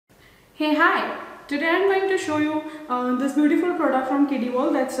Hey, hi! Today I'm going to show you this beautiful product from Kiddie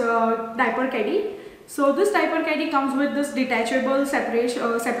World, that's Diaper Caddy. So this Diaper Caddy comes with this detachable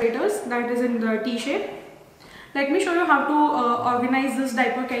separators that is in the T shape. Let me show you how to organize this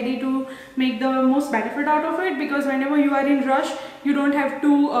Diaper Caddy to make the most benefit out of it, because whenever you are in rush you don't have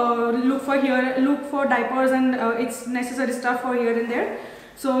to look for diapers and its necessary stuff for here and there.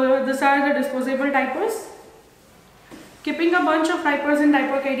 So these are the disposable diapers. Keeping a bunch of diapers in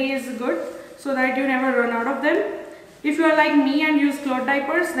Diaper Caddy is good so that you never run out of them. If you are like me and use cloth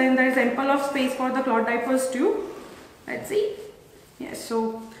diapers, then there is ample of space for the cloth diapers too. Let's see. Yes,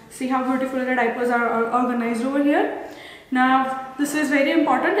 so see how beautiful the diapers are organized over here. Now this is very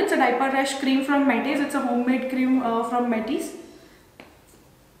important. It's a diaper rash cream from Matisse. It's a homemade cream from Matisse.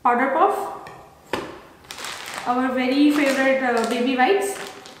 Powder puff. Our very favorite baby wipes.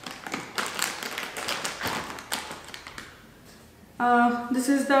 This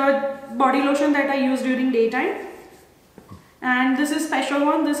is the body lotion that I use during daytime, and this is special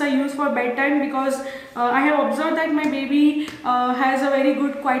one. This I use for bedtime because I have observed that my baby has a very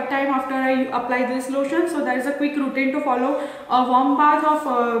good quiet time after I apply this lotion. So there is a quick routine to follow: a warm bath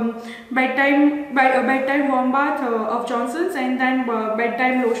of bedtime warm bath of Johnson's, and then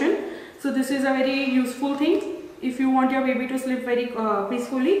bedtime lotion. So this is a very useful thing if you want your baby to sleep very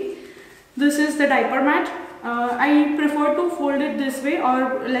peacefully. This is the diaper mat. I prefer to fold it this way,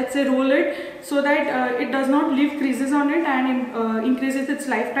 or let's say roll it, so that it does not leave creases on it and increases its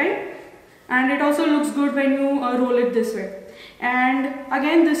lifetime, and it also looks good when you roll it this way. And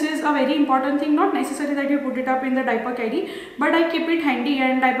again, this is a very important thing, not necessary that you put it up in the diaper caddy, but I keep it handy,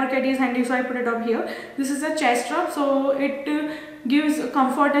 and diaper caddy is handy, so I put it up here. This is a chest strap, so it gives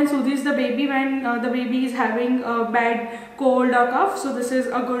comfort and soothes the baby when the baby is having a bad cold or cough. So this is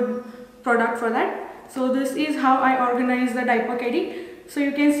a good product for that. So this is how I organize the diaper caddy. So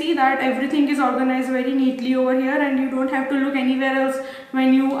you can see that everything is organized very neatly over here, and you don't have to look anywhere else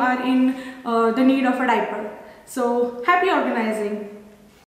when you are in the need of a diaper. So happy organizing!